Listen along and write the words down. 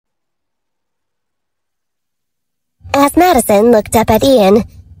As Madison looked up at Ian,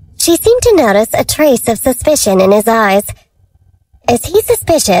 she seemed to notice a trace of suspicion in his eyes. Is he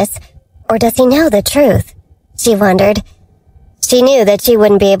suspicious, or does he know the truth? She wondered. She knew that she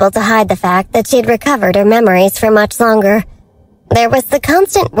wouldn't be able to hide the fact that she'd recovered her memories for much longer. There was the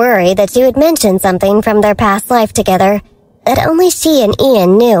constant worry that she would mention something from their past life together that only she and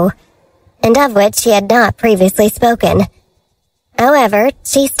Ian knew, and of which she had not previously spoken. However,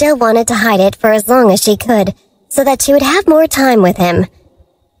 she still wanted to hide it for as long as she could, so that she would have more time with him.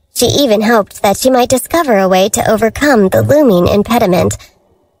 She even hoped that she might discover a way to overcome the looming impediment.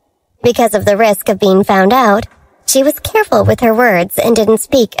 Because of the risk of being found out, she was careful with her words and didn't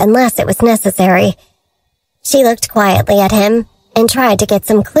speak unless it was necessary. She looked quietly at him and tried to get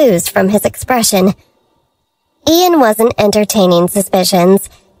some clues from his expression. Ian wasn't entertaining suspicions.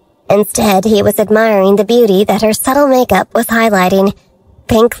 Instead, he was admiring the beauty that her subtle makeup was highlighting.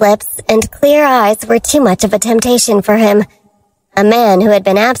 Pink lips and clear eyes were too much of a temptation for him. A man who had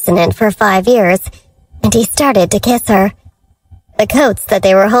been abstinent for 5 years, and he started to kiss her. The coats that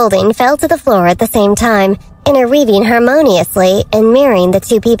they were holding fell to the floor at the same time, interweaving harmoniously and mirroring the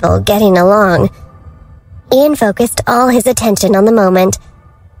two people getting along. Ian focused all his attention on the moment.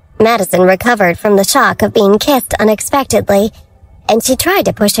 Madison recovered from the shock of being kissed unexpectedly, and she tried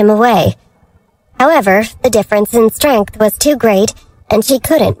to push him away. However, the difference in strength was too great, and she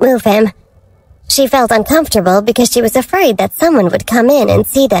couldn't move him. She felt uncomfortable because she was afraid that someone would come in and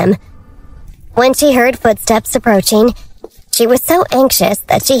see them. When she heard footsteps approaching, she was so anxious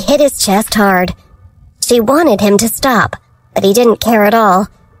that she hit his chest hard. She wanted him to stop, but he didn't care at all,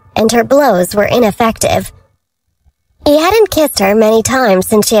 and her blows were ineffective. He hadn't kissed her many times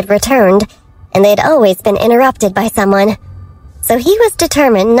since she had returned, and they'd always been interrupted by someone. So he was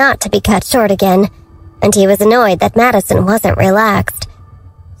determined not to be cut short again, and he was annoyed that Madison wasn't relaxed.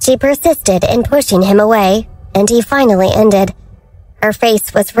 She persisted in pushing him away, and he finally ended. Her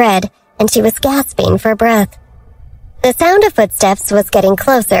face was red, and she was gasping for breath. The sound of footsteps was getting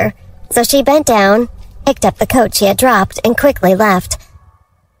closer, so she bent down, picked up the coat she had dropped, and quickly left.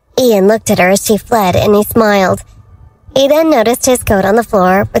 Ian looked at her as she fled, and he smiled. He then noticed his coat on the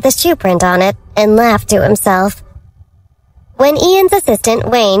floor with a shoe print on it and laughed to himself. When Ian's assistant,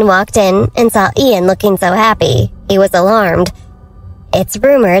 Wayne, walked in and saw Ian looking so happy, he was alarmed. It's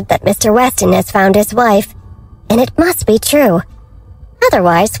rumored that Mr. Weston has found his wife, and it must be true.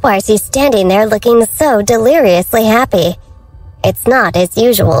 Otherwise, why is he standing there looking so deliriously happy? It's not his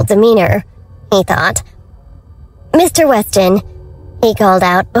usual demeanor, he thought. Mr. Weston, he called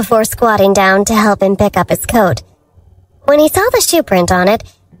out before squatting down to help him pick up his coat. When he saw the shoe print on it,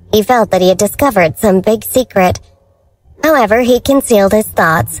 he felt that he had discovered some big secret. However, he concealed his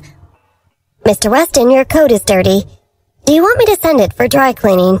thoughts. Mr. Weston, your coat is dirty. Do you want me to send it for dry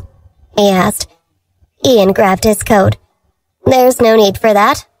cleaning? He asked. Ian grabbed his coat. There's no need for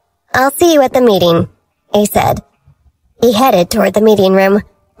that. I'll see you at the meeting, he said. He headed toward the meeting room,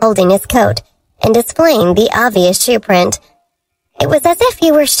 holding his coat and displaying the obvious shoe print. It was as if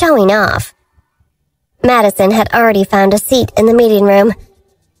he were showing off. Madison had already found a seat in the meeting room.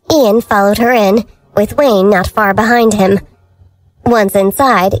 Ian followed her in, with Wayne not far behind him. Once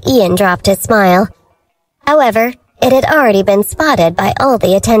inside, Ian dropped his smile. However, it had already been spotted by all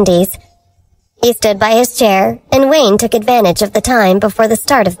the attendees. He stood by his chair, and Wayne took advantage of the time before the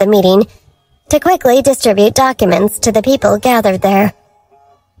start of the meeting to quickly distribute documents to the people gathered there.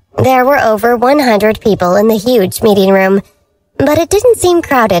 There were over 100 people in the huge meeting room, but it didn't seem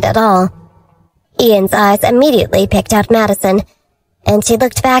crowded at all. Ian's eyes immediately picked out Madison, and she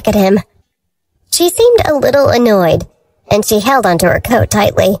looked back at him. She seemed a little annoyed, and she held onto her coat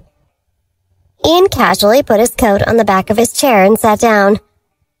tightly. Ian casually put his coat on the back of his chair and sat down.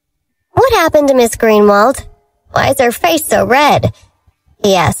 What happened to Miss Greenwald? Why is her face so red?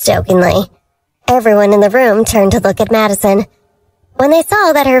 He asked jokingly. Everyone in the room turned to look at Madison. When they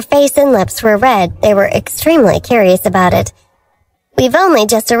saw that her face and lips were red, they were extremely curious about it. We've only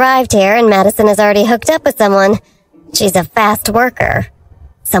just arrived here, and Madison has already hooked up with someone. She's a fast worker,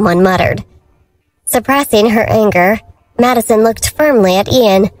 someone muttered. Suppressing her anger, Madison looked firmly at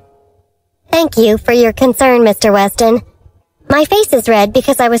Ian. Thank you for your concern, Mr. Weston. My face is red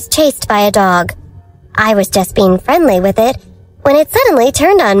because I was chased by a dog. I was just being friendly with it when it suddenly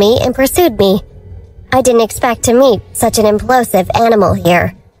turned on me and pursued me. I didn't expect to meet such an implosive animal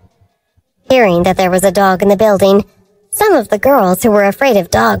here. Hearing that there was a dog in the building, some of the girls who were afraid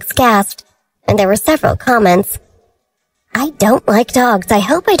of dogs gasped, and there were several comments. I don't like dogs. I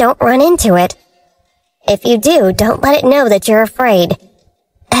hope I don't run into it. If you do, don't let it know that you're afraid.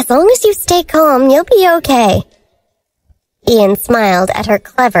 As long as you stay calm, you'll be okay. Ian smiled at her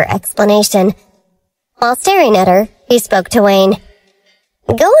clever explanation. While staring at her, He spoke to Wayne.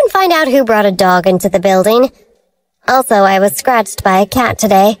 Go and find out who brought a dog into the building. Also, I was scratched by a cat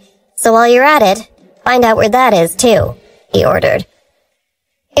today, so while you're at it, find out where that is too, he ordered.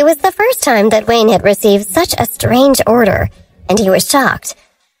 It was the first time that Wayne had received such a strange order, and he was shocked.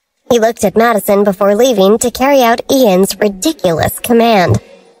 He looked at Madison before leaving to carry out Ian's ridiculous command.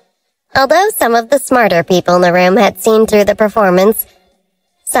 Although some of the smarter people in the room had seen through the performance,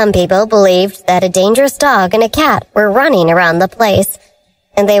 some people believed that a dangerous dog and a cat were running around the place,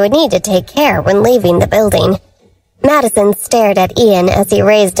 and they would need to take care when leaving the building. Madison stared at Ian as he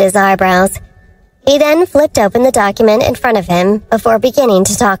raised his eyebrows. He then flipped open the document in front of him before beginning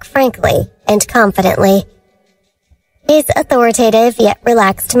to talk frankly and confidently. His authoritative yet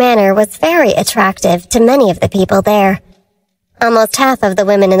relaxed manner was very attractive to many of the people there. Almost half of the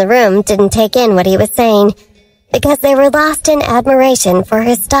women in the room didn't take in what he was saying because they were lost in admiration for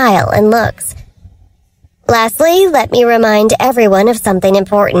his style and looks. Lastly, let me remind everyone of something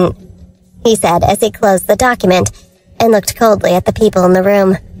important, he said as he closed the document and looked coldly at the people in the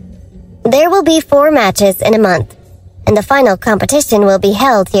room. There will be 4 matches in a month, and the final competition will be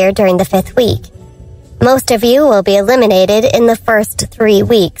held here during the 5th week. Most of you will be eliminated in the first 3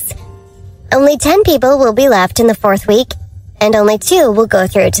 weeks. Only 10 people will be left in the 4th week, and only 2 will go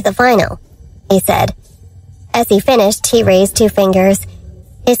through to the final, he said. As he finished, he raised 2 fingers.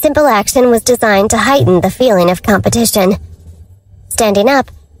 His simple action was designed to heighten the feeling of competition. Standing up,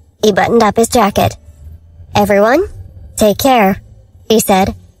 he buttoned up his jacket. Everyone, take care, he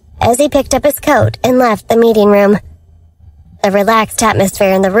said, as he picked up his coat and left the meeting room. The relaxed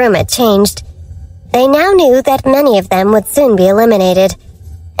atmosphere in the room had changed. They now knew that many of them would soon be eliminated,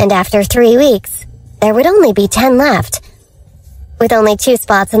 and after 3 weeks, there would only be 10 left. With only 2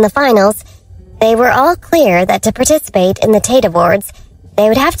 spots in the finals, they were all clear that to participate in the Tate Awards, they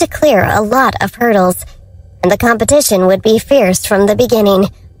would have to clear a lot of hurdles, and the competition would be fierce from the beginning.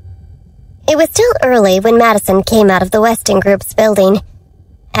 It was still early when Madison came out of the Weston Group's building.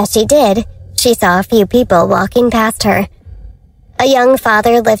 As she did, she saw a few people walking past her. A young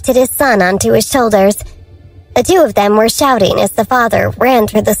father lifted his son onto his shoulders. The 2 of them were shouting as the father ran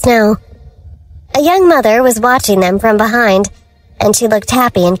through the snow. A young mother was watching them from behind, and she looked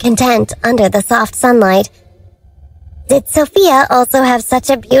happy and content under the soft sunlight. Did Sophia also have such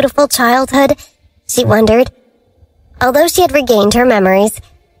a beautiful childhood? She wondered. Although she had regained her memories,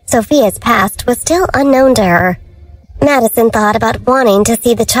 Sophia's past was still unknown to her. Madison thought about wanting to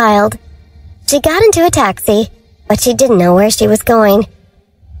see the child. She got into a taxi, but she didn't know where she was going.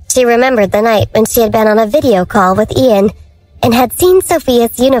 She remembered the night when she had been on a video call with Ian and had seen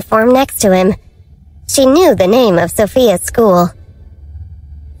Sophia's uniform next to him. She knew the name of Sophia's school.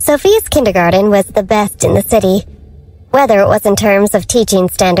 Sophia's kindergarten was the best in the city. Whether it was in terms of teaching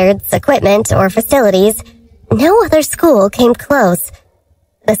standards, equipment, or facilities, no other school came close.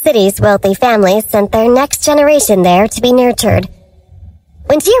 The city's wealthy families sent their next generation there to be nurtured.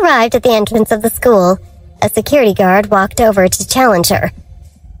 When she arrived at the entrance of the school, a security guard walked over to challenge her.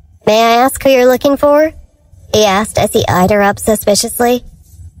 May I ask who you're looking for? He asked as he eyed her up suspiciously.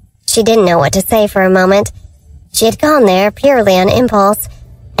 She didn't know what to say for a moment. She had gone there purely on impulse,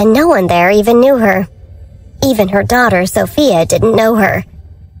 and no one there even knew her. Even her daughter, Sophia, didn't know her.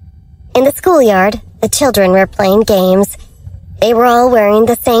 In the schoolyard, the children were playing games. They were all wearing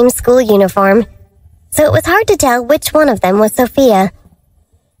the same school uniform, so it was hard to tell which one of them was Sophia.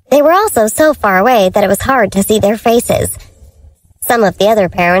 They were also so far away that it was hard to see their faces. Some of the other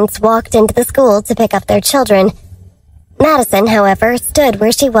parents walked into the school to pick up their children. Madison, however, stood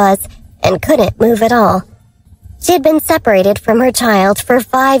where she was and couldn't move at all. She had been separated from her child for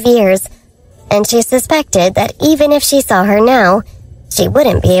 5 years, and she suspected that even if she saw her now, she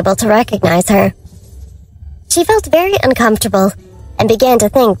wouldn't be able to recognize her. She felt very uncomfortable and began to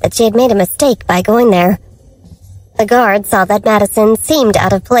think that she had made a mistake by going there. The guard saw that Madison seemed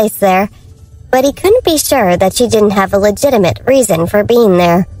out of place there, but he couldn't be sure that she didn't have a legitimate reason for being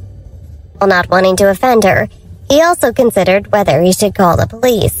there. While not wanting to offend her, he also considered whether he should call the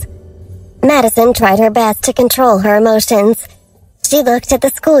police. Madison tried her best to control her emotions. She looked at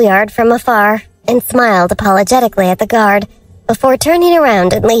the schoolyard from afar and smiled apologetically at the guard before turning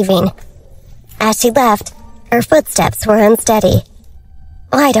around and leaving. As she left, her footsteps were unsteady.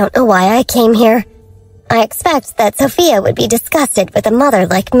 I don't know why I came here. I expect that Sophia would be disgusted with a mother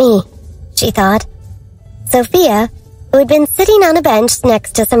like me, she thought. Sophia, who had been sitting on a bench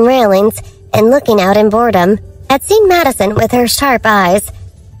next to some railings and looking out in boredom, had seen Madison with her sharp eyes.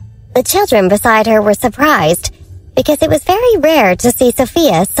 The children beside her were surprised because it was very rare to see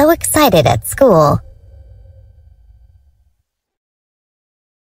Sophia so excited at school.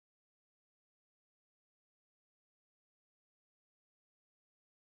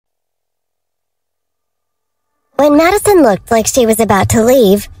 When Madison looked like she was about to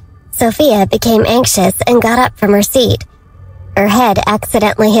leave, Sophia became anxious and got up from her seat. Her head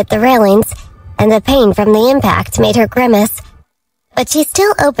accidentally hit the railings, and the pain from the impact made her grimace. But she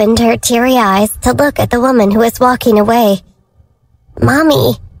still opened her teary eyes to look at the woman who was walking away.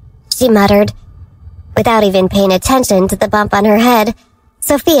 "Mommy," she muttered. Without even paying attention to the bump on her head,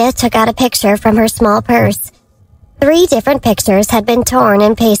 Sophia took out a picture from her small purse. 3 different pictures had been torn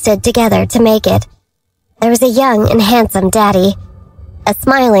and pasted together to make it. There was a young and handsome daddy, a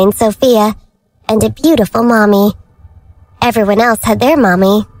smiling Sophia, and a beautiful mommy. Everyone else had their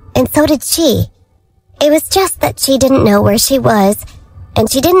mommy, and so did she. It was just that she didn't know where she was, and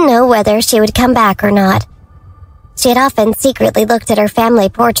she didn't know whether she would come back or not. She had often secretly looked at her family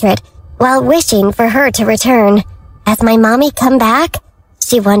portrait while wishing for her to return. "Has my mommy come back?"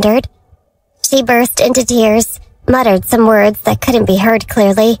 she wondered. She burst into tears, muttered some words that couldn't be heard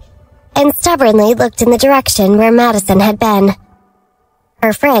clearly, and stubbornly looked in the direction where Madison had been.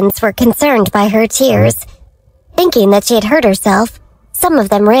 Her friends were concerned by her tears. Thinking that she had hurt herself, some of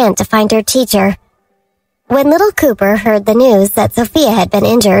them ran to find her teacher. When little Cooper heard the news that Sophia had been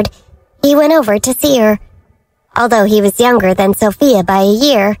injured, he went over to see her. Although he was younger than Sophia by a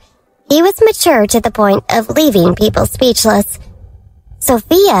year, he was mature to the point of leaving people speechless.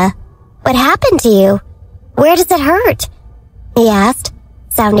 "Sophia, what happened to you? Where does it hurt?" he asked,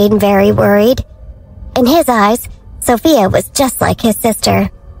 sounding very worried. In his eyes, Sophia was just like his sister.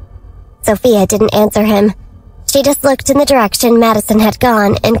 Sophia didn't answer him. She just looked in the direction Madison had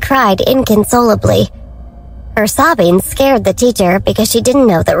gone and cried inconsolably. Her sobbing scared the teacher because she didn't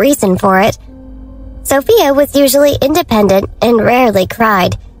know the reason for it. Sophia was usually independent and rarely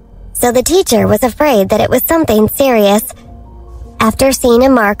cried, so the teacher was afraid that it was something serious. After seeing a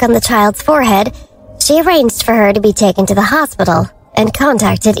mark on the child's forehead, she arranged for her to be taken to the hospital and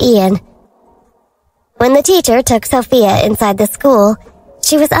contacted Ian. When the teacher took Sophia inside the school,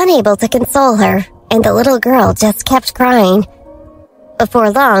 she was unable to console her, and the little girl just kept crying. Before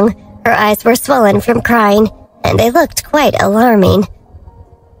long, her eyes were swollen from crying, and they looked quite alarming.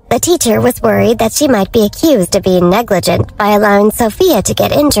 The teacher was worried that she might be accused of being negligent by allowing Sophia to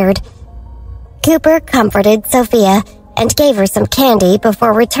get injured. Cooper comforted Sophia and gave her some candy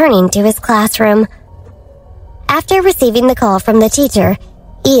before returning to his classroom. After receiving the call from the teacher,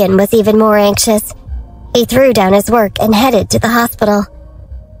 Ian was even more anxious. He threw down his work and headed to the hospital.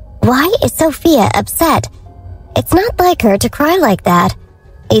 Why is Sophia upset? It's not like her to cry like that,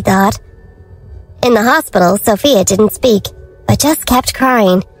 he thought. In the hospital, Sophia didn't speak, but just kept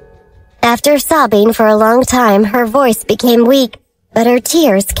crying. After sobbing for a long time, her voice became weak, but her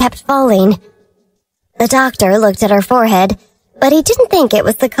tears kept falling. The doctor looked at her forehead, but he didn't think it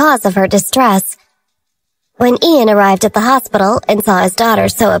was the cause of her distress. When Ian arrived at the hospital and saw his daughter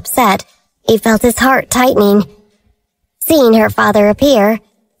so upset, he felt his heart tightening. Seeing her father appear,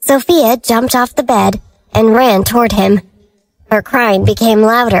 Sophia jumped off the bed and ran toward him. Her crying became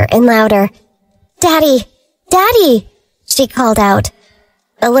louder and louder. "Daddy! Daddy!" she called out.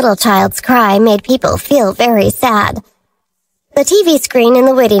 The little child's cry made people feel very sad. The TV screen in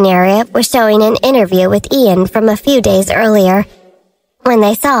the waiting area was showing an interview with Ian from a few days earlier. When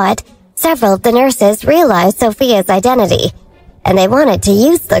they saw it, several of the nurses realized Sophia's identity, and they wanted to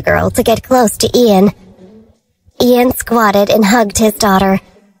use the girl to get close to Ian. Ian squatted and hugged his daughter.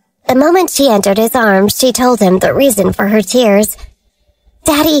 The moment she entered his arms, she told him the reason for her tears.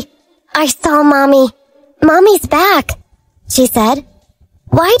 "Daddy, I saw Mommy. Mommy's back," she said.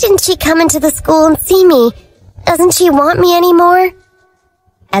 "Why didn't she come into the school and see me? Doesn't she want me anymore?"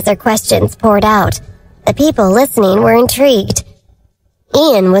 As her questions poured out, the people listening were intrigued.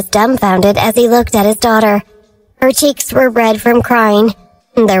 Ian was dumbfounded as he looked at his daughter. Her cheeks were red from crying,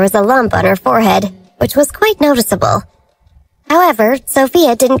 and there was a lump on her forehead, which was quite noticeable. However,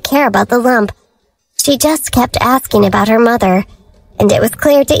 Sophia didn't care about the lump. She just kept asking about her mother, and it was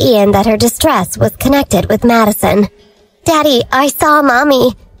clear to Ian that her distress was connected with Madison. "Daddy, I saw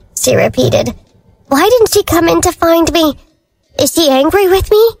Mommy," she repeated. "Why didn't she come in to find me? Is she angry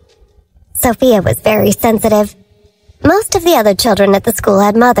with me?" Sophia was very sensitive. Most of the other children at the school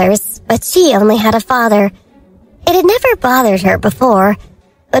had mothers, but she only had a father. It had never bothered her before,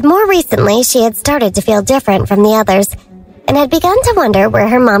 but more recently she had started to feel different from the others and had begun to wonder where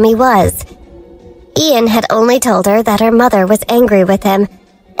her mommy was. Ian had only told her that her mother was angry with him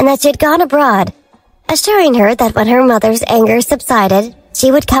and that she had gone abroad, assuring her that when her mother's anger subsided,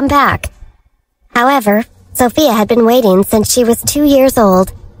 she would come back. However, Sophia had been waiting since she was 2 years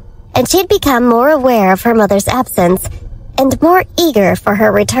old, and she had become more aware of her mother's absence and more eager for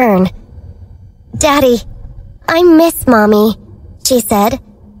her return. "Daddy, I miss Mommy," she said.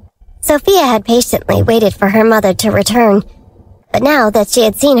 Sophia had patiently waited for her mother to return, but now that she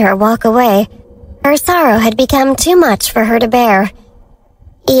had seen her walk away, her sorrow had become too much for her to bear.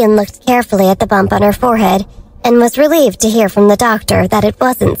 Ian looked carefully at the bump on her forehead and was relieved to hear from the doctor that it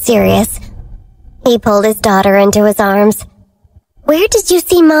wasn't serious. He pulled his daughter into his arms. "Where did you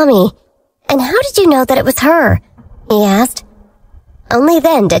see Mommy? And how did you know that it was her?" he asked. Only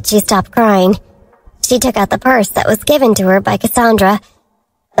then did she stop crying. She took out the purse that was given to her by Cassandra,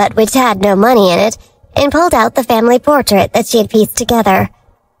 but which had no money in it, and pulled out the family portrait that she had pieced together.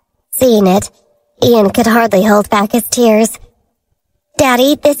 Seeing it, Ian could hardly hold back his tears.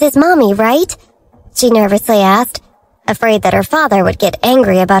 "Daddy, this is Mommy, right?" she nervously asked, afraid that her father would get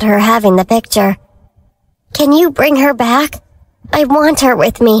angry about her having the picture. "Can you bring her back? I want her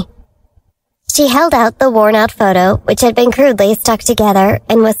with me." She held out the worn-out photo, which had been crudely stuck together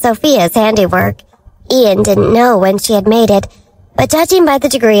and was Sophia's handiwork. Ian didn't know when she had made it, but judging by the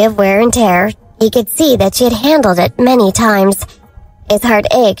degree of wear and tear, he could see that she had handled it many times. His heart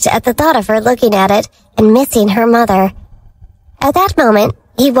ached at the thought of her looking at it and missing her mother. At that moment,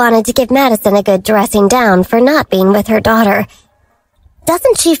 he wanted to give Madison a good dressing down for not being with her daughter.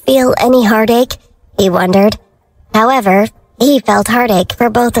 "Doesn't she feel any heartache?" he wondered. However, he felt heartache for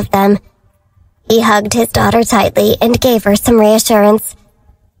both of them. He hugged his daughter tightly and gave her some reassurance.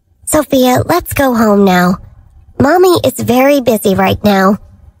 "Sophia, let's go home now. Mommy is very busy right now.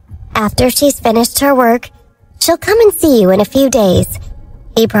 After she's finished her work, she'll come and see you in a few days,"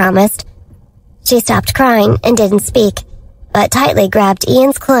 he promised. She stopped crying and didn't speak, but tightly grabbed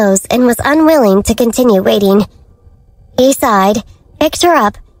Ian's clothes and was unwilling to continue waiting. He sighed, picked her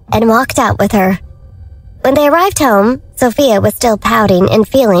up, and walked out with her. When they arrived home, Sophia was still pouting and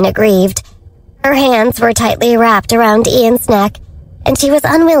feeling aggrieved. Her hands were tightly wrapped around Ian's neck, and she was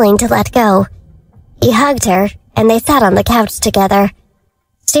unwilling to let go. He hugged her, and they sat on the couch together.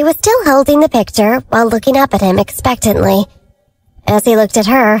 She was still holding the picture while looking up at him expectantly. As he looked at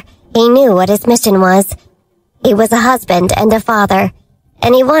her, he knew what his mission was. He was a husband and a father,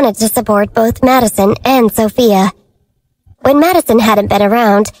 and he wanted to support both Madison and Sophia. When Madison hadn't been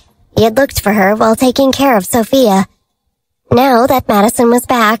around, he had looked for her while taking care of Sophia. Now that Madison was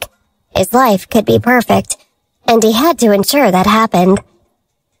back, his life could be perfect, and he had to ensure that happened.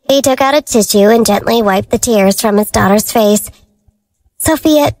 He took out a tissue and gently wiped the tears from his daughter's face.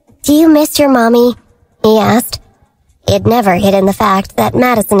 "Sophia, do you miss your mommy?" he asked. He had never hidden the fact that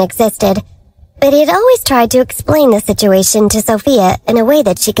Madison existed, but he had always tried to explain the situation to Sophia in a way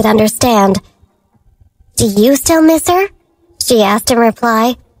that she could understand. "Do you still miss her?" she asked in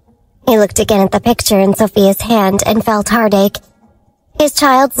reply. He looked again at the picture in Sophia's hand and felt heartache. His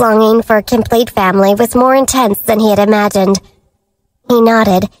child's longing for a complete family was more intense than he had imagined. He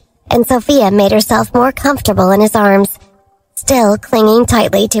nodded, and Sophia made herself more comfortable in his arms, still clinging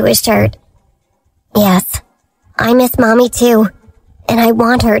tightly to his shirt. "Yes, I miss Mommy too, and I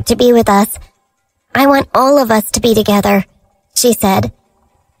want her to be with us. I want all of us to be together," she said.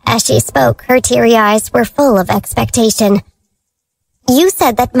 As she spoke, her teary eyes were full of expectation. "You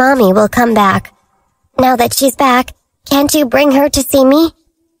said that Mommy will come back. Now that she's back, can't you bring her to see me?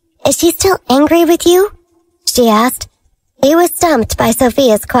 Is she still angry with you?" she asked. He was stumped by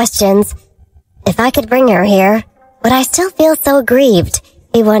Sophia's questions. If I could bring her here, would I still feel so aggrieved?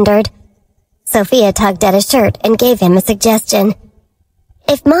 He wondered. Sophia tugged at his shirt and gave him a suggestion.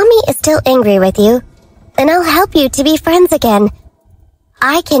 "If Mommy is still angry with you, then I'll help you to be friends again.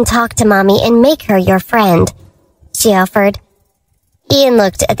 I can talk to Mommy and make her your friend," she offered. Ian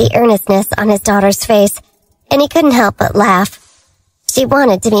looked at the earnestness on his daughter's face, and he couldn't help but laugh. She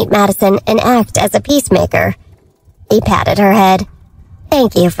wanted to meet Madison and act as a peacemaker. He patted her head.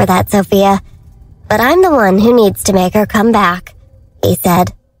 "Thank you for that, Sophia. But I'm the one who needs to make her come back," he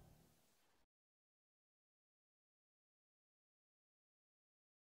said.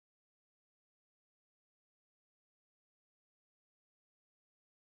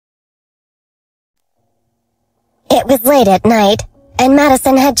 It was late at night, and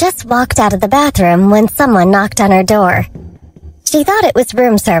Madison had just walked out of the bathroom when someone knocked on her door. She thought it was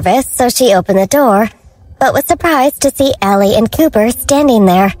room service, so she opened the door, but was surprised to see Allie and Cooper standing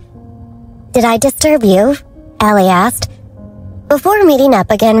there. "Did I disturb you?" Allie asked. Before meeting up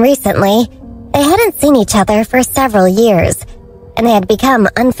again recently, they hadn't seen each other for several years, and they had become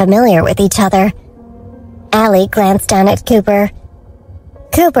unfamiliar with each other. Allie glanced down at Cooper.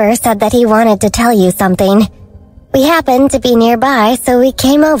 "Cooper said that he wanted to tell you something. We happened to be nearby, so we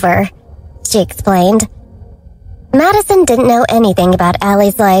came over," she explained. Madison didn't know anything about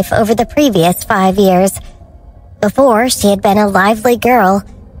Allie's life over the previous 5 years. Before, she had been a lively girl,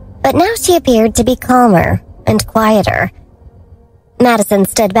 but now she appeared to be calmer and quieter. Madison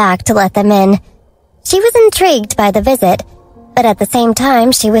stood back to let them in. She was intrigued by the visit, but at the same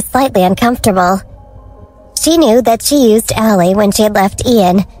time she was slightly uncomfortable. She knew that she used Allie when she had left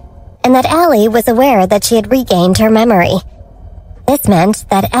Ian, and that Allie was aware that she had regained her memory. This meant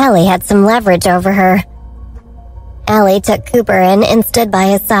that Allie had some leverage over her. Allie took Cooper in and stood by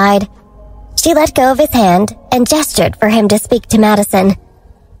his side. She let go of his hand and gestured for him to speak to Madison.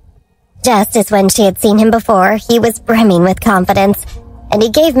 Just as when she had seen him before, he was brimming with confidence, and he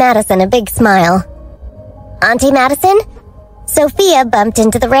gave Madison a big smile. "Auntie Madison? Sophia bumped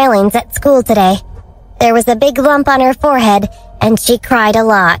into the railings at school today. There was a big lump on her forehead, and she cried a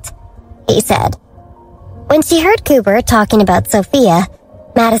lot," he said. When she heard Cooper talking about Sophia,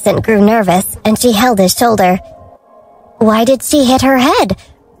 Madison grew nervous, and she held his shoulder. Why did she hit her head?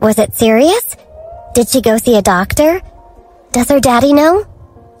 Was it serious? Did she go see a doctor? Does her daddy know?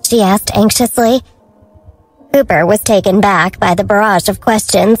 She asked anxiously. Cooper was taken back by the barrage of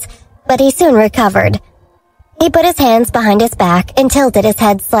questions, but he soon recovered. He put his hands behind his back and tilted his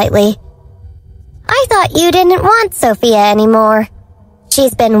head slightly. "I thought you didn't want Sophia anymore.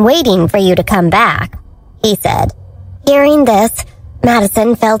 She's been waiting for you to come back," he said. Hearing this,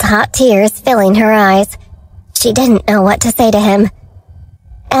 Madison felt hot tears filling her eyes. She didn't know what to say to him.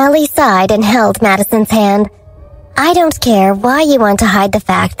 Allie sighed and held Madison's hand. "I don't care why you want to hide the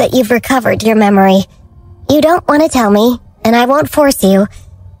fact that you've recovered your memory. You don't want to tell me, and I won't force you.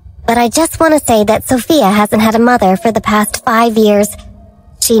 But I just want to say that Sophia hasn't had a mother for the past 5 years.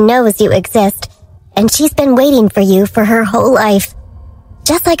 She knows you exist, and she's been waiting for you for her whole life.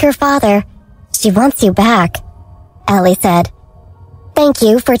 Just like her father, she wants you back," Allie said. "Thank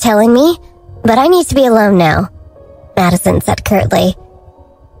you for telling me, but I need to be alone now," Madison said curtly.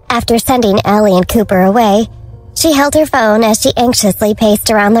 After sending Allie and Cooper away, she held her phone as she anxiously paced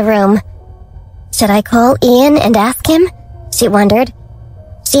around the room. Should I call Ian and ask him? She wondered.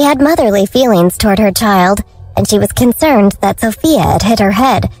 She had motherly feelings toward her child, and she was concerned that Sophia had hit her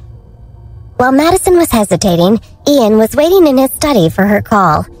head. While Madison was hesitating, Ian was waiting in his study for her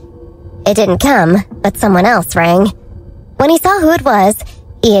call. It didn't come, but someone else rang. When he saw who it was,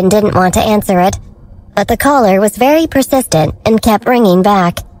 Ian didn't want to answer it, but the caller was very persistent and kept ringing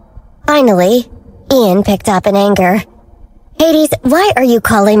back. Finally, Ian picked up in anger. "Hades, why are you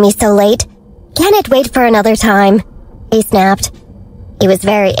calling me so late? Can it wait for another time?" he snapped. He was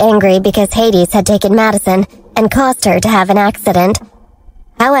very angry because Hades had taken Madison and caused her to have an accident.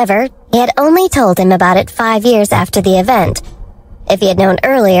 However, he had only told him about it 5 years after the event. If he had known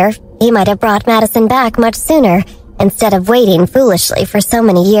earlier, he might have brought Madison back much sooner instead of waiting foolishly for so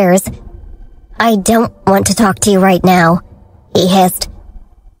many years. "I don't want to talk to you right now," he hissed.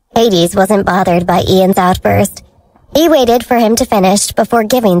 Hades wasn't bothered by Ian's outburst. He waited for him to finish before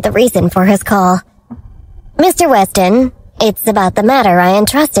giving the reason for his call. "Mr. Weston, it's about the matter I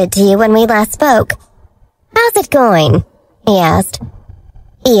entrusted to you when we last spoke. How's it going?" he asked.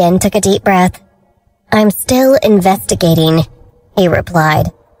 Ian took a deep breath. "I'm still investigating," he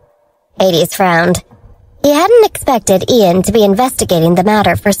replied. Hades frowned. He hadn't expected Ian to be investigating the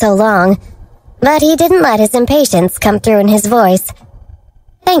matter for so long, but he didn't let his impatience come through in his voice.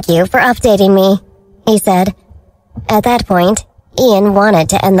 "Thank you for updating me," he said. At that point, Ian wanted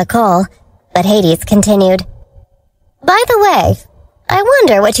to end the call, but Hades continued. "By the way, I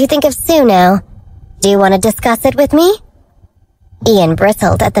wonder what you think of Sue now. Do you want to discuss it with me?" Ian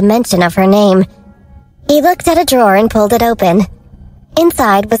bristled at the mention of her name. He looked at a drawer and pulled it open.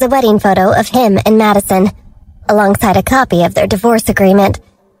 Inside was a wedding photo of him and Madison, alongside a copy of their divorce agreement.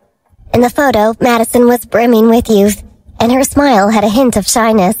 In the photo, Madison was brimming with youth, and her smile had a hint of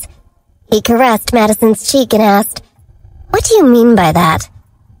shyness. He caressed Madison's cheek and asked, "What do you mean by that?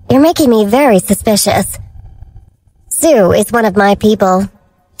 You're making me very suspicious." "Sue is one of my people.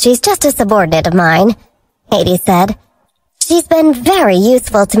 She's just a subordinate of mine," Hades said. "She's been very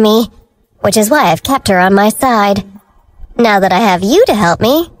useful to me, which is why I've kept her on my side. Now that I have you to help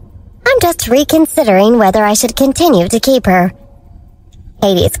me, I'm just reconsidering whether I should continue to keep her."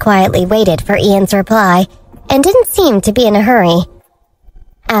 Hades quietly waited for Ian's reply and didn't seem to be in a hurry.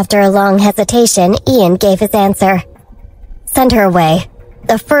 After a long hesitation, Ian gave his answer. "Send her away.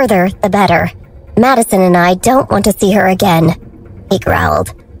 The further, the better. Madison and I don't want to see her again," he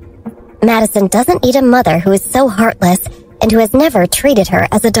growled. "Madison doesn't need a mother who is so heartless and who has never treated her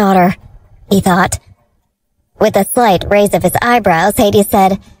as a daughter," he thought. With a slight raise of his eyebrows, Hades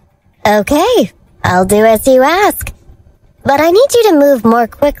said, "Okay, I'll do as you ask. But I need you to move more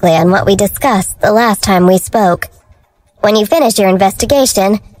quickly on what we discussed the last time we spoke. When you finish your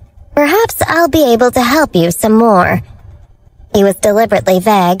investigation, perhaps I'll be able to help you some more." He was deliberately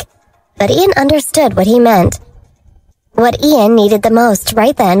vague, but Ian understood what he meant. What Ian needed the most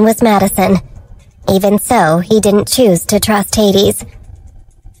right then was Madison. Even so, he didn't choose to trust Hades.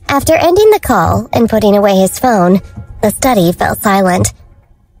 After ending the call and putting away his phone, the study fell silent.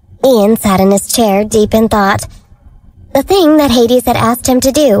 Ian sat in his chair deep in thought. The thing that Hades had asked him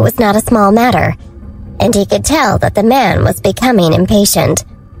to do was not a small matter, and he could tell that the man was becoming impatient.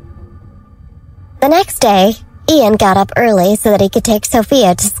 The next day, Ian got up early so that he could take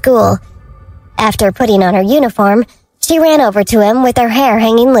Sophia to school. After putting on her uniform, she ran over to him with her hair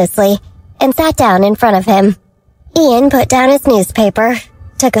hanging loosely and sat down in front of him. Ian put down his newspaper,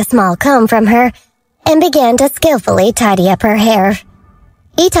 took a small comb from her, and began to skillfully tidy up her hair.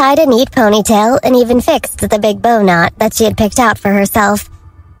 He tied a neat ponytail and even fixed the big bow knot that she had picked out for herself.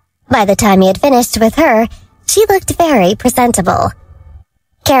 By the time he had finished with her, she looked very presentable.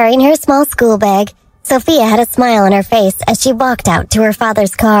 Carrying her small school bag, Sophia had a smile on her face as she walked out to her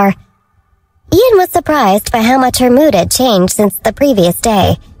father's car. Ian was surprised by how much her mood had changed since the previous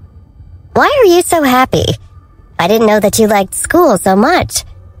day. "Why are you so happy? I didn't know that you liked school so much,"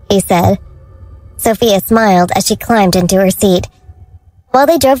 he said. Sophia smiled as she climbed into her seat. While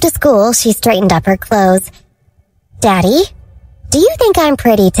they drove to school, she straightened up her clothes. "Daddy, do you think I'm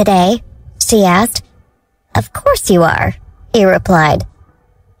pretty today?" she asked. "Of course you are," he replied.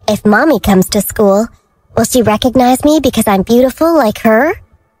 "If Mommy comes to school, will she recognize me because I'm beautiful like her?"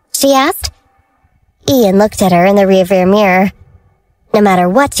 she asked. Ian looked at her in the rearview mirror. "No matter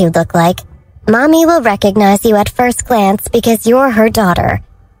what you look like, Mommy will recognize you at first glance because you're her daughter,"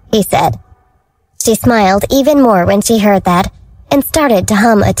 he said. She smiled even more when she heard that and started to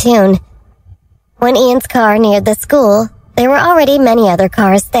hum a tune. When Ian's car neared the school, there were already many other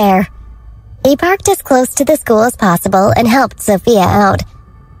cars there. He parked as close to the school as possible and helped Sophia out.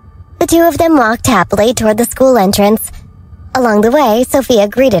 The two of them walked happily toward the school entrance. Along the way, Sophia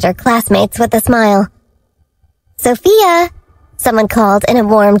greeted her classmates with a smile. "Sophia!" someone called in a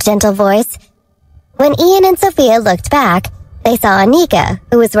warm, gentle voice. When Ian and Sophia looked back, they saw Anika,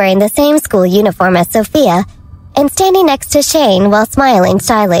 who was wearing the same school uniform as Sophia, and standing next to Shane while smiling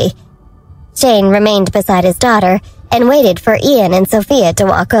shyly. Shane remained beside his daughter and waited for Ian and Sophia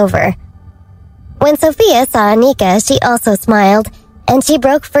to walk over. When Sophia saw Anika, she also smiled, and she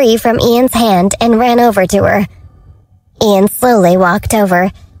broke free from Ian's hand and ran over to her. Ian slowly walked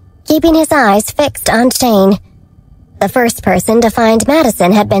over, keeping his eyes fixed on Shane. The first person to find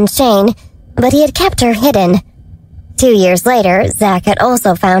Madison had been Shane, but he had kept her hidden. 2 years later, Zach had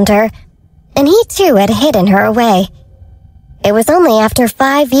also found her, and he too had hidden her away. It was only after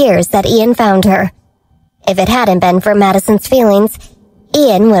 5 years that Ian found her. If it hadn't been for Madison's feelings,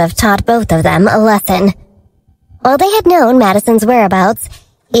 Ian would have taught both of them a lesson. While they had known Madison's whereabouts,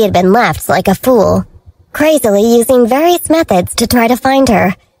 he had been left like a fool, crazily using various methods to try to find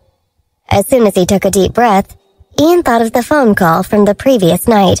her. As soon as he took a deep breath, Ian thought of the phone call from the previous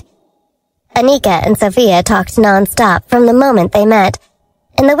night. Anika and Sophia talked non-stop from the moment they met,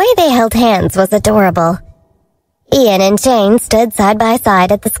 and the way they held hands was adorable. Ian and Shane stood side by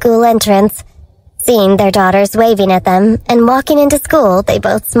side at the school entrance. Seeing their daughters waving at them and walking into school, they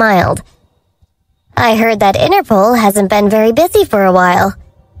both smiled. "I heard that Interpol hasn't been very busy for a while.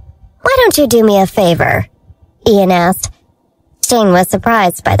 Why don't you do me a favor?" Ian asked. Shane was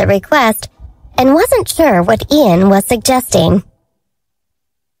surprised by the request and wasn't sure what Ian was suggesting.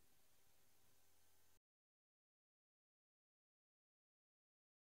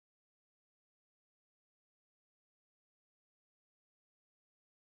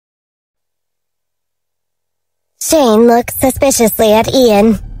 Shane looked suspiciously at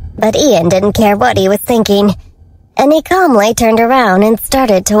Ian, but Ian didn't care what he was thinking, and he calmly turned around and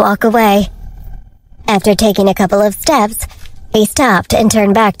started to walk away. After taking a couple of steps, he stopped and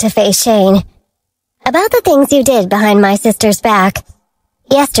turned back to face Shane. "About the things you did behind my sister's back.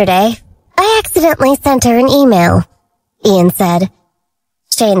 Yesterday, I accidentally sent her an email," Ian said.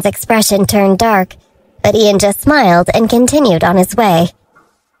 Shane's expression turned dark, but Ian just smiled and continued on his way.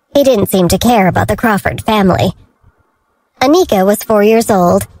 He didn't seem to care about the Crawford family. Anika was 4 years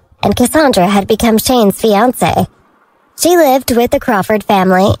old, and Cassandra had become Shane's fiancée. She lived with the Crawford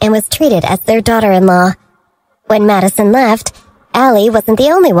family and was treated as their daughter-in-law. When Madison left, Allie wasn't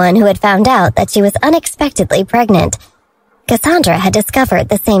the only one who had found out that she was unexpectedly pregnant. Cassandra had discovered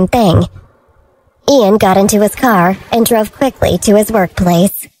the same thing. Ian got into his car and drove quickly to his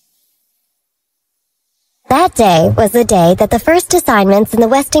workplace. That day was the day that the first assignments in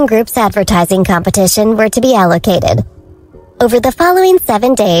the Weston Group's advertising competition were to be allocated. Over the following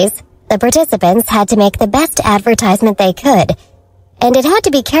 7 days, the participants had to make the best advertisement they could, and it had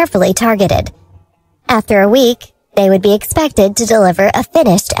to be carefully targeted. After a week, they would be expected to deliver a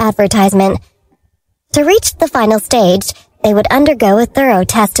finished advertisement. To reach the final stage, they would undergo a thorough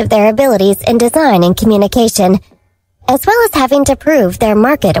test of their abilities in design and communication, as well as having to prove their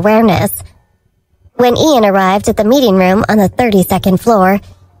market awareness. When Ian arrived at the meeting room on the 32nd floor,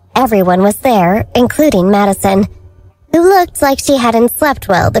 everyone was there, including Madison, who looked like she hadn't slept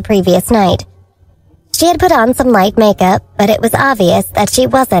well the previous night. She had put on some light makeup, but it was obvious that she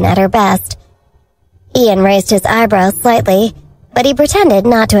wasn't at her best. Ian raised his eyebrows slightly, but he pretended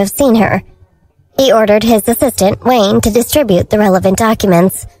not to have seen her. He ordered his assistant, Wayne, to distribute the relevant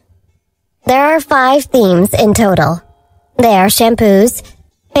documents. There are 5 themes in total. They are shampoos,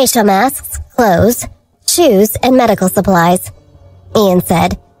 facial masks, clothes, shoes, and medical supplies, Ian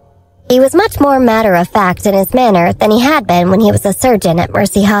said. He was much more matter-of-fact in his manner than he had been when he was a surgeon at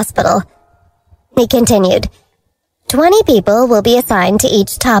Mercy Hospital. He continued, 20 people will be assigned to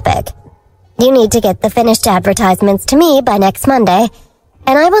each topic. You need to get the finished advertisements to me by next Monday,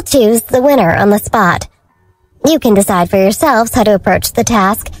 and I will choose the winner on the spot. You can decide for yourselves how to approach the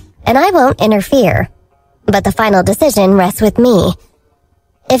task, and I won't interfere. But the final decision rests with me.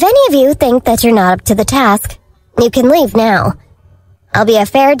 If any of you think that you're not up to the task, you can leave now. I'll be a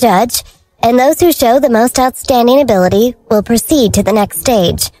fair judge, and those who show the most outstanding ability will proceed to the next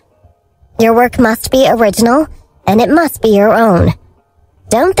stage. Your work must be original, and it must be your own.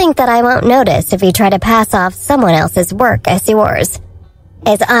 Don't think that I won't notice if you try to pass off someone else's work as yours.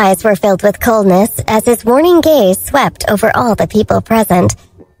 His eyes were filled with coldness as his warning gaze swept over all the people present.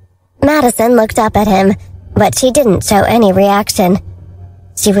 Madison looked up at him, but she didn't show any reaction.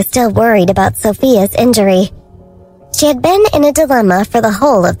 She was still worried about Sophia's injury. She had been in a dilemma for the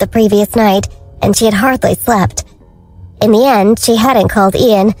whole of the previous night, and she had hardly slept. In the end, she hadn't called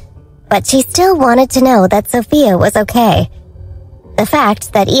Ian, but she still wanted to know that Sophia was okay. The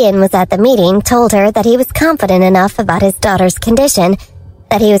fact that Ian was at the meeting told her that he was confident enough about his daughter's condition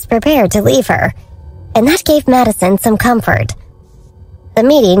that he was prepared to leave her, and that gave Madison some comfort. The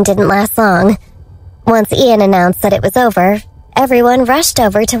meeting didn't last long. Once Ian announced that it was over, everyone rushed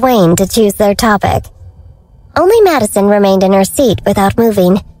over to Wayne to choose their topic. Only Madison remained in her seat without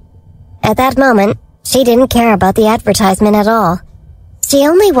moving. At that moment, she didn't care about the advertisement at all. She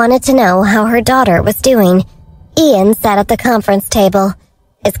only wanted to know how her daughter was doing. Ian sat at the conference table.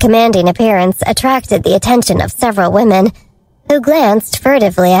 His commanding appearance attracted the attention of several women, who glanced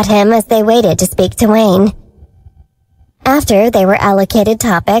furtively at him as they waited to speak to Wayne. After they were allocated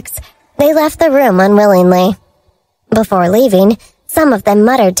topics, they left the room unwillingly. Before leaving, some of them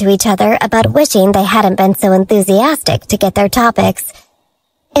muttered to each other about wishing they hadn't been so enthusiastic to get their topics.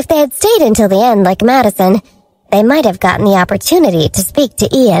 If they had stayed until the end like Madison, they might have gotten the opportunity to speak to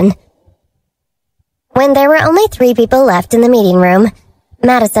Ian. When there were only 3 people left in the meeting room,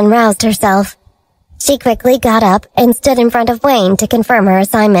 Madison roused herself. She quickly got up and stood in front of Wayne to confirm her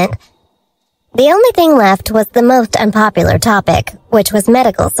assignment. The only thing left was the most unpopular topic, which was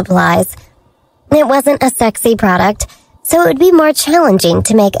medical supplies. It wasn't a sexy product, so it would be more challenging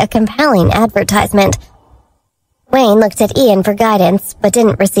to make a compelling advertisement. Wayne looked at Ian for guidance, but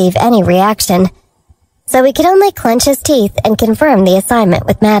didn't receive any reaction. So he could only clench his teeth and confirm the assignment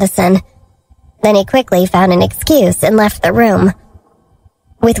with Madison. Then he quickly found an excuse and left the room.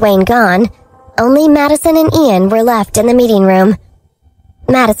 With Wayne gone, only Madison and Ian were left in the meeting room.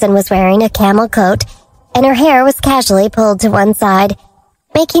 Madison was wearing a camel coat, and her hair was casually pulled to one side,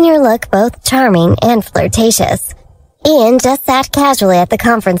 making her look both charming and flirtatious. Ian just sat casually at the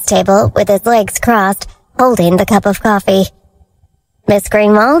conference table with his legs crossed, holding the cup of coffee. "Miss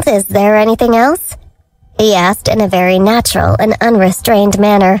Greenwald, is there anything else?" he asked in a very natural and unrestrained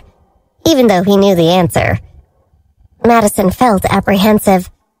manner, even though he knew the answer. Madison felt apprehensive.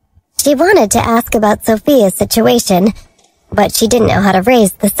 She wanted to ask about Sophia's situation, but she didn't know how to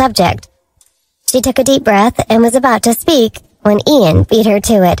raise the subject. She took a deep breath and was about to speak when Ian beat her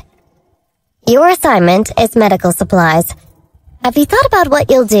to it. "Your assignment is medical supplies. Have you thought about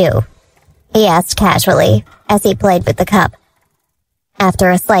what you'll do?" he asked casually as he played with the cup. After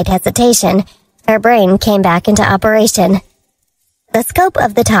a slight hesitation, her brain came back into operation. The scope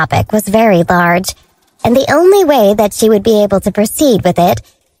of the topic was very large, and the only way that she would be able to proceed with it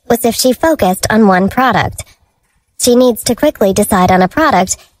was if she focused on one product. She needs to quickly decide on a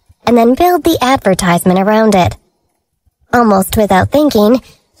product and then build the advertisement around it. Almost without thinking,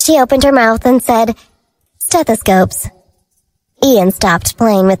 she opened her mouth and said, "Stethoscopes." Ian stopped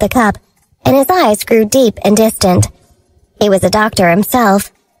playing with the cup, and his eyes grew deep and distant. He was a doctor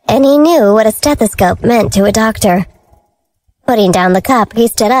himself, and he knew what a stethoscope meant to a doctor. Putting down the cup, he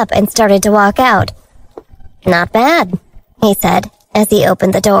stood up and started to walk out. "Not bad," he said as he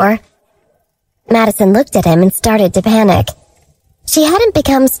opened the door. Madison looked at him and started to panic. She hadn't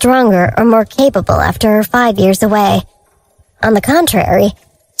become stronger or more capable after her 5 years away. On the contrary,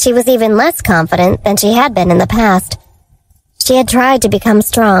 she was even less confident than she had been in the past. She had tried to become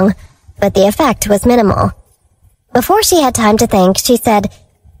strong, but the effect was minimal. Before she had time to think, she said,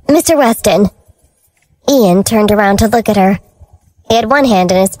 "Mr. Weston." Ian turned around to look at her. He had one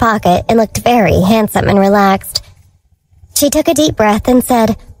hand in his pocket and looked very handsome and relaxed. She took a deep breath and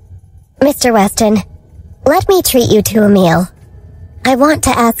said, "Mr. Weston, let me treat you to a meal. I want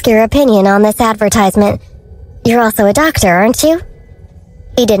to ask your opinion on this advertisement. You're also a doctor, aren't you?"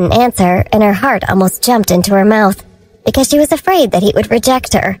 He didn't answer, and her heart almost jumped into her mouth because she was afraid that he would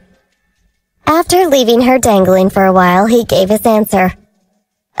reject her. After leaving her dangling for a while, he gave his answer.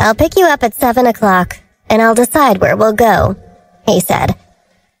 "I'll pick you up at 7 o'clock, and I'll decide where we'll go," he said.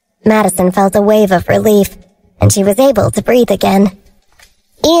 Madison felt a wave of relief, and she was able to breathe again.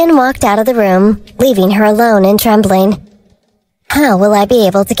 Ian walked out of the room, leaving her alone and trembling. How will I be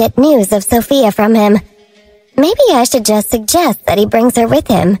able to get news of Sophia from him? Maybe I should just suggest that he brings her with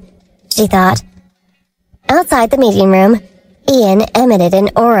him, she thought. Outside the meeting room, Ian emitted an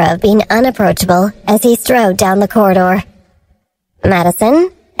aura of being unapproachable as he strode down the corridor.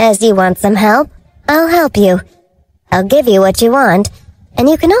 "Madison, as you want some help, I'll help you. I'll give you what you want, and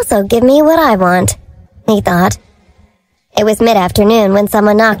you can also give me what I want," he thought. It was mid-afternoon when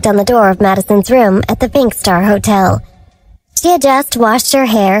someone knocked on the door of Madison's room at the Pink Star Hotel. She had just washed her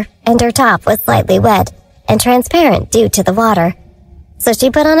hair, and her top was slightly wet and transparent due to the water, so she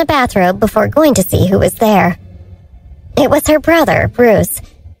put on a bathrobe before going to see who was there. It was her brother, Bruce.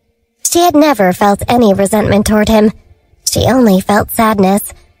 She had never felt any resentment toward him. She only felt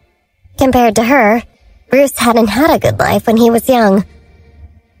sadness. Compared to her, Bruce hadn't had a good life when he was young.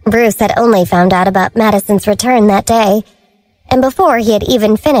 Bruce had only found out about Madison's return that day, and before he had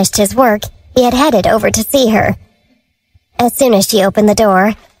even finished his work, he had headed over to see her. As soon as she opened the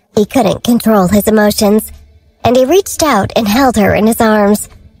door, he couldn't control his emotions, and he reached out and held her in his arms.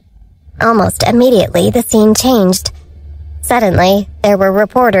 Almost immediately, the scene changed. Suddenly, there were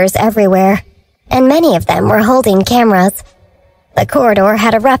reporters everywhere, and many of them were holding cameras. The corridor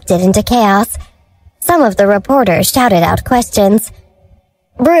had erupted into chaos. Some of the reporters shouted out questions.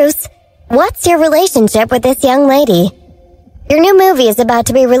 "Bruce, what's your relationship with this young lady? Your new movie is about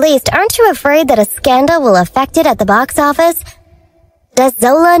to be released. Aren't you afraid that a scandal will affect it at the box office? Does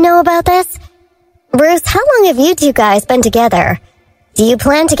Zola know about this? Bruce, how long have you two guys been together? Do you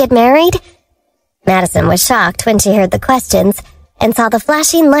plan to get married?" Madison was shocked when she heard the questions and saw the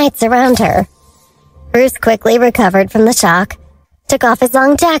flashing lights around her. Bruce quickly recovered from the shock, took off his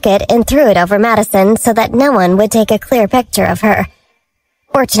long jacket and threw it over Madison so that no one would take a clear picture of her.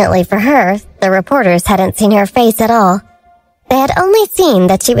 Fortunately for her, the reporters hadn't seen her face at all. They had only seen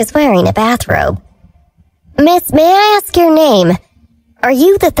that she was wearing a bathrobe. "Miss, may I ask your name? Are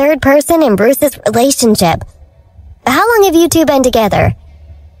you the third person in Bruce's relationship? How long have you two been together?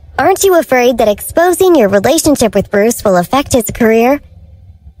 Aren't you afraid that exposing your relationship with Bruce will affect his career?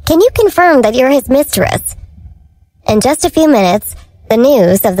 Can you confirm that you're his mistress?" In just a few minutes, the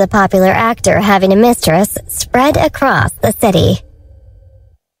news of the popular actor having a mistress spread across the city.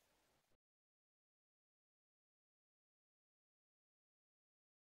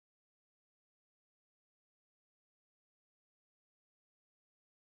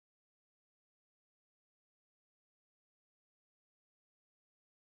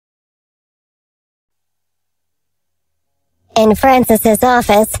 In Francis's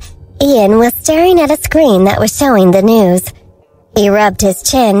office, Ian was staring at a screen that was showing the news. He rubbed his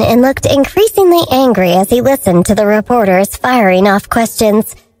chin and looked increasingly angry as he listened to the reporters firing off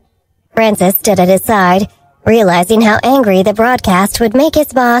questions. Francis stood at his side, realizing how angry the broadcast would make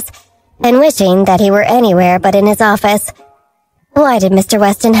his boss, and wishing that he were anywhere but in his office. Why did Mr.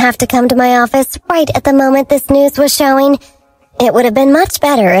 Weston have to come to my office right at the moment this news was showing? It would have been much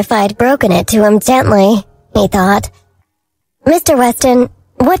better if I'd broken it to him gently, he thought. "Mr. Weston,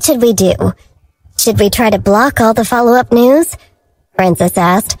 what should we do? Should we try to block all the follow-up news?" Francis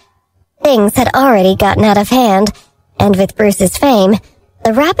asked. Things had already gotten out of hand, and with Bruce's fame,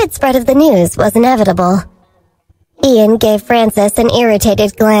 the rapid spread of the news was inevitable. Ian gave Francis an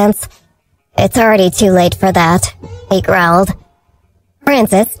irritated glance. "It's already too late for that," he growled.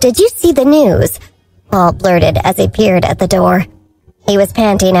 "Francis, did you see the news?" Paul blurted as he peered at the door. He was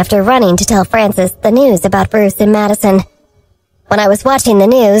panting after running to tell Francis the news about Bruce and Madison. "When I was watching the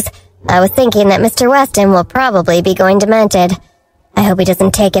news, I was thinking that Mr. Weston will probably be going demented. I hope he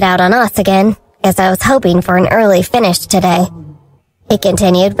doesn't take it out on us again, as I was hoping for an early finish today," he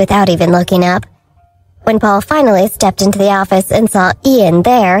continued without even looking up. When Paul finally stepped into the office and saw Ian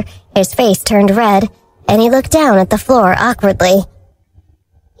there, his face turned red, and he looked down at the floor awkwardly.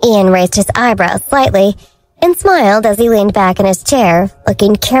 Ian raised his eyebrows slightly and smiled as he leaned back in his chair,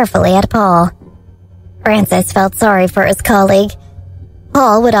 looking carefully at Paul. Francis felt sorry for his colleague.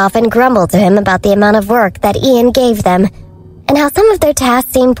 Paul would often grumble to him about the amount of work that Ian gave them, and how some of their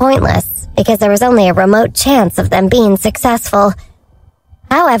tasks seemed pointless because there was only a remote chance of them being successful.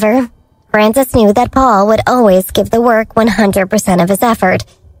 However, Francis knew that Paul would always give the work 100% of his effort,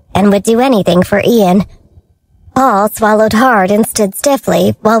 and would do anything for Ian. Paul swallowed hard and stood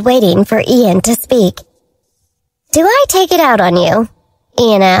stiffly while waiting for Ian to speak. "Do I take it out on you?"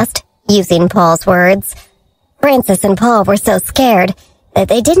 Ian asked, using Paul's words. Francis and Paul were so scared that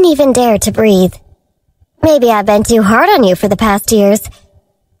they didn't even dare to breathe. "Maybe I've been too hard on you for the past years.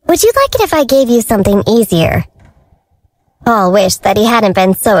 Would you like it if I gave you something easier?" Paul wished that he hadn't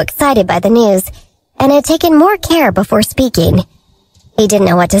been so excited by the news and had taken more care before speaking. He didn't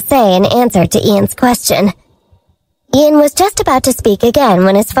know what to say in answer to Ian's question. Ian was just about to speak again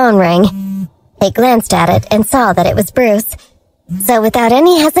when his phone rang. He glanced at it and saw that it was Bruce, so without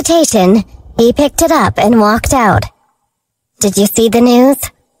any hesitation, he picked it up and walked out. "Did you see the news?"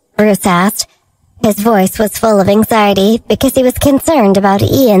 Bruce asked. His voice was full of anxiety because he was concerned about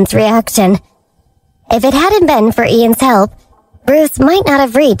Ian's reaction. If it hadn't been for Ian's help, Bruce might not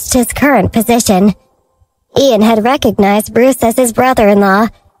have reached his current position. Ian had recognized Bruce as his brother-in-law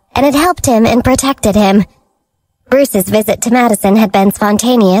and had helped him and protected him. Bruce's visit to Madison had been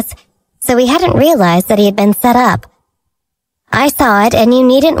spontaneous, so he hadn't realized that he had been set up. "I saw it, and you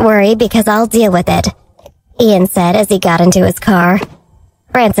needn't worry because I'll deal with it," Ian said as he got into his car.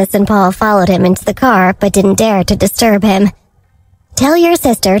 Francis and Paul followed him into the car but didn't dare to disturb him. "Tell your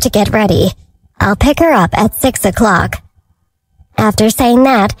sister to get ready. I'll pick her up at 6 o'clock. After saying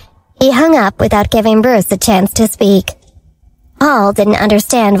that, he hung up without giving Bruce a chance to speak. Paul didn't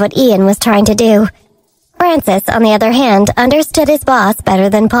understand what Ian was trying to do. Francis, on the other hand, understood his boss better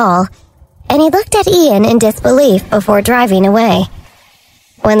than Paul, and he looked at Ian in disbelief before driving away.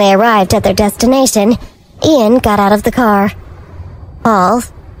 When they arrived at their destination, Ian got out of the car. "Paul,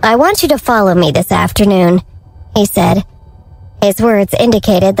 I want you to follow me this afternoon," he said. His words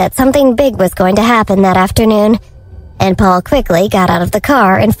indicated that something big was going to happen that afternoon, and Paul quickly got out of the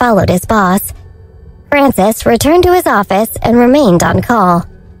car and followed his boss. Francis returned to his office and remained on call.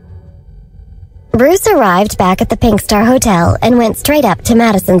 Bruce arrived back at the Pink Star Hotel and went straight up to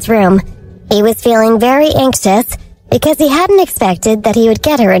Madison's room. He was feeling very anxious because he hadn't expected that he would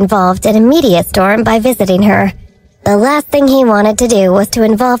get her involved in a media storm by visiting her. The last thing he wanted to do was to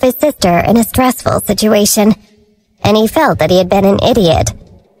involve his sister in a stressful situation, and he felt that he had been an idiot.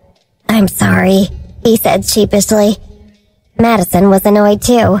 "I'm sorry," he said sheepishly. Madison was annoyed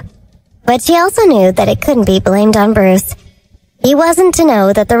too, but she also knew that it couldn't be blamed on Bruce. He wasn't to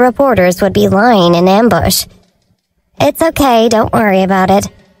know that the reporters would be lying in ambush. "It's okay, don't worry about it.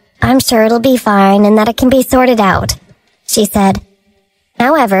 I'm sure it'll be fine and that it can be sorted out," she said.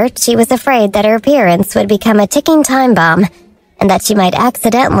 However, she was afraid that her appearance would become a ticking time bomb and that she might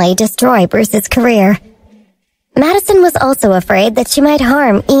accidentally destroy Bruce's career. Madison was also afraid that she might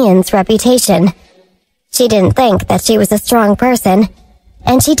harm Ian's reputation. She didn't think that she was a strong person,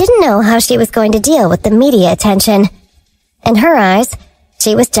 and she didn't know how she was going to deal with the media attention. In her eyes,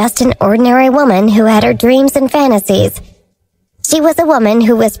 she was just an ordinary woman who had her dreams and fantasies. She was a woman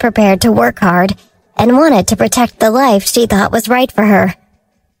who was prepared to work hard and wanted to protect the life she thought was right for her.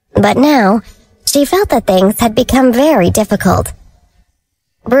 But now, she felt that things had become very difficult.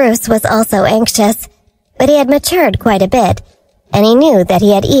 Bruce was also anxious, but he had matured quite a bit, and he knew that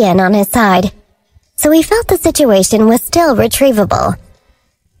he had Ian on his side, so he felt the situation was still retrievable.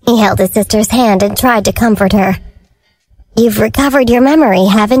 He held his sister's hand and tried to comfort her. "You've recovered your memory,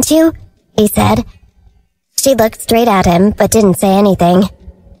 haven't you?" he said. She looked straight at him, but didn't say anything.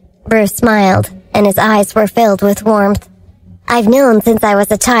 Bruce smiled, and his eyes were filled with warmth. "I've known since I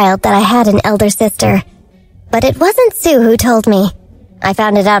was a child that I had an elder sister, but it wasn't Sue who told me. I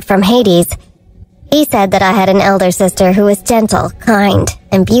found it out from Hades. He said that I had an elder sister who was gentle, kind,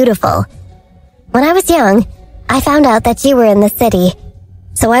 and beautiful. When I was young, I found out that you were in the city,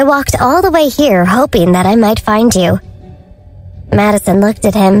 so I walked all the way here hoping that I might find you." Madison looked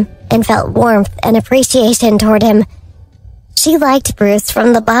at him and felt warmth and appreciation toward him. She liked Bruce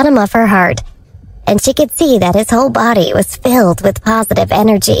from the bottom of her heart, and she could see that his whole body was filled with positive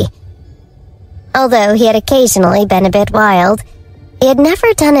energy. Although he had occasionally been a bit wild, he had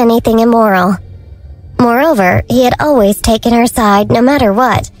never done anything immoral. Moreover, he had always taken her side no matter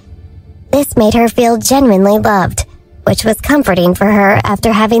what. This made her feel genuinely loved, which was comforting for her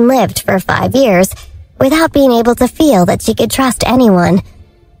after having lived for 5 years without being able to feel that she could trust anyone.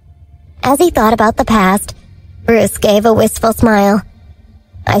 As he thought about the past, Bruce gave a wistful smile.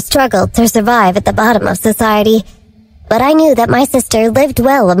 I struggled to survive at the bottom of society, but I knew that my sister lived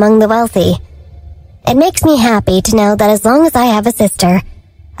well among the wealthy. It makes me happy to know that as long as I have a sister,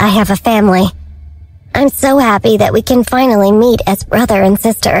 I have a family. I'm so happy that we can finally meet as brother and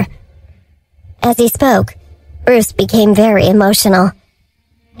sister. As he spoke, Bruce became very emotional.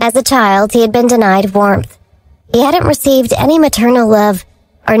 As a child, he had been denied warmth. He hadn't received any maternal love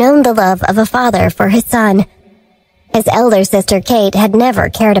or known the love of a father for his son. His elder sister Kate had never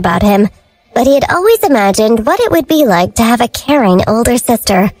cared about him, but he had always imagined what it would be like to have a caring older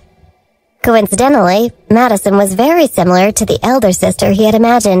sister. Coincidentally, Madison was very similar to the elder sister he had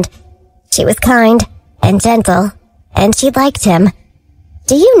imagined. She was kind and gentle, and she liked him.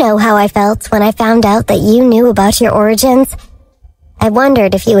 Do you know how I felt when I found out that you knew about your origins? I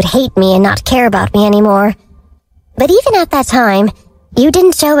wondered if you would hate me and not care about me anymore. But even at that time, you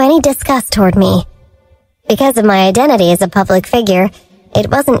didn't show any disgust toward me. Because of my identity as a public figure, it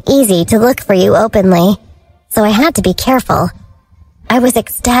wasn't easy to look for you openly, so I had to be careful. I was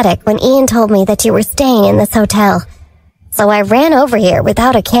ecstatic when Ian told me that you were staying in this hotel, so I ran over here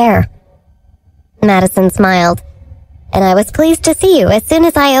without a care. Madison smiled, and I was pleased to see you as soon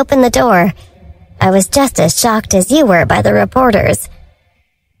as I opened the door. I was just as shocked as you were by the reporters.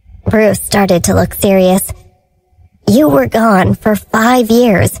 Bruce started to look serious. You were gone for 5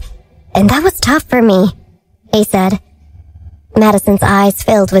 years, and that was tough for me, he said. Madison's eyes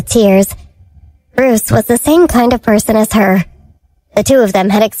filled with tears. Bruce was the same kind of person as her. The two of them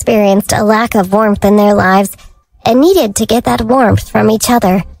had experienced a lack of warmth in their lives and needed to get that warmth from each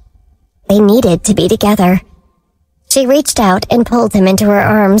other. They needed to be together. She reached out and pulled him into her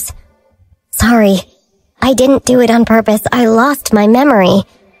arms. Sorry, I didn't do it on purpose. I lost my memory,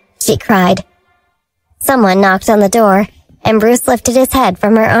 she cried. Someone knocked on the door, and Bruce lifted his head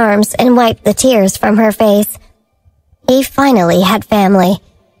from her arms and wiped the tears from her face. He finally had family,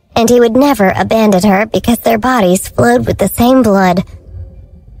 and he would never abandon her because their bodies flowed with the same blood.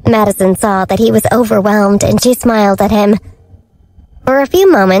 Madison saw that he was overwhelmed, and she smiled at him. For a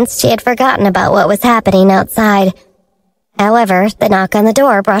few moments, she had forgotten about what was happening outside. However, the knock on the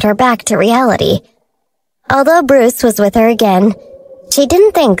door brought her back to reality. Although Bruce was with her again, she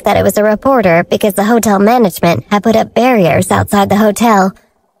didn't think that it was a reporter because the hotel management had put up barriers outside the hotel,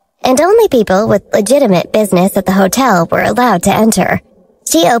 and only people with legitimate business at the hotel were allowed to enter.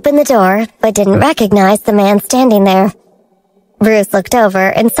 She opened the door, but didn't recognize the man standing there. Bruce looked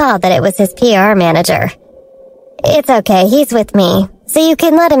over and saw that it was his PR manager. It's okay, he's with me, so you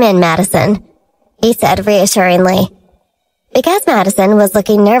can let him in, Madison, he said reassuringly. Because Madison was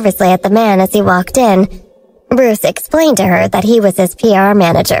looking nervously at the man as he walked in, Bruce explained to her that he was his PR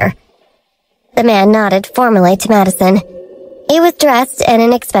manager. The man nodded formally to Madison. He was dressed in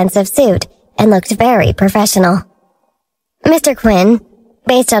an expensive suit and looked very professional. Mr. Quinn,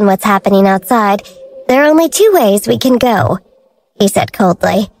 based on what's happening outside, there are only 2 ways we can go, he said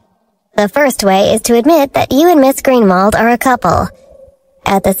coldly. The first way is to admit that you and Miss Greenwald are a couple.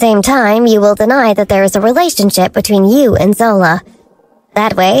 At the same time, you will deny that there is a relationship between you and Zola.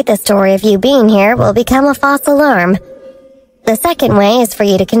 That way, the story of you being here will become a false alarm. The second way is for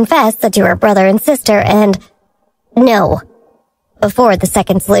you to confess that you are brother and sister and... No. Before the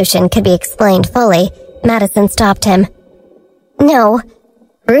second solution could be explained fully, Madison stopped him. No.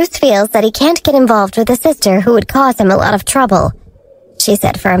 Bruce feels that he can't get involved with a sister who would cause him a lot of trouble, she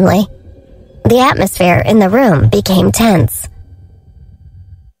said firmly. The atmosphere in the room became tense.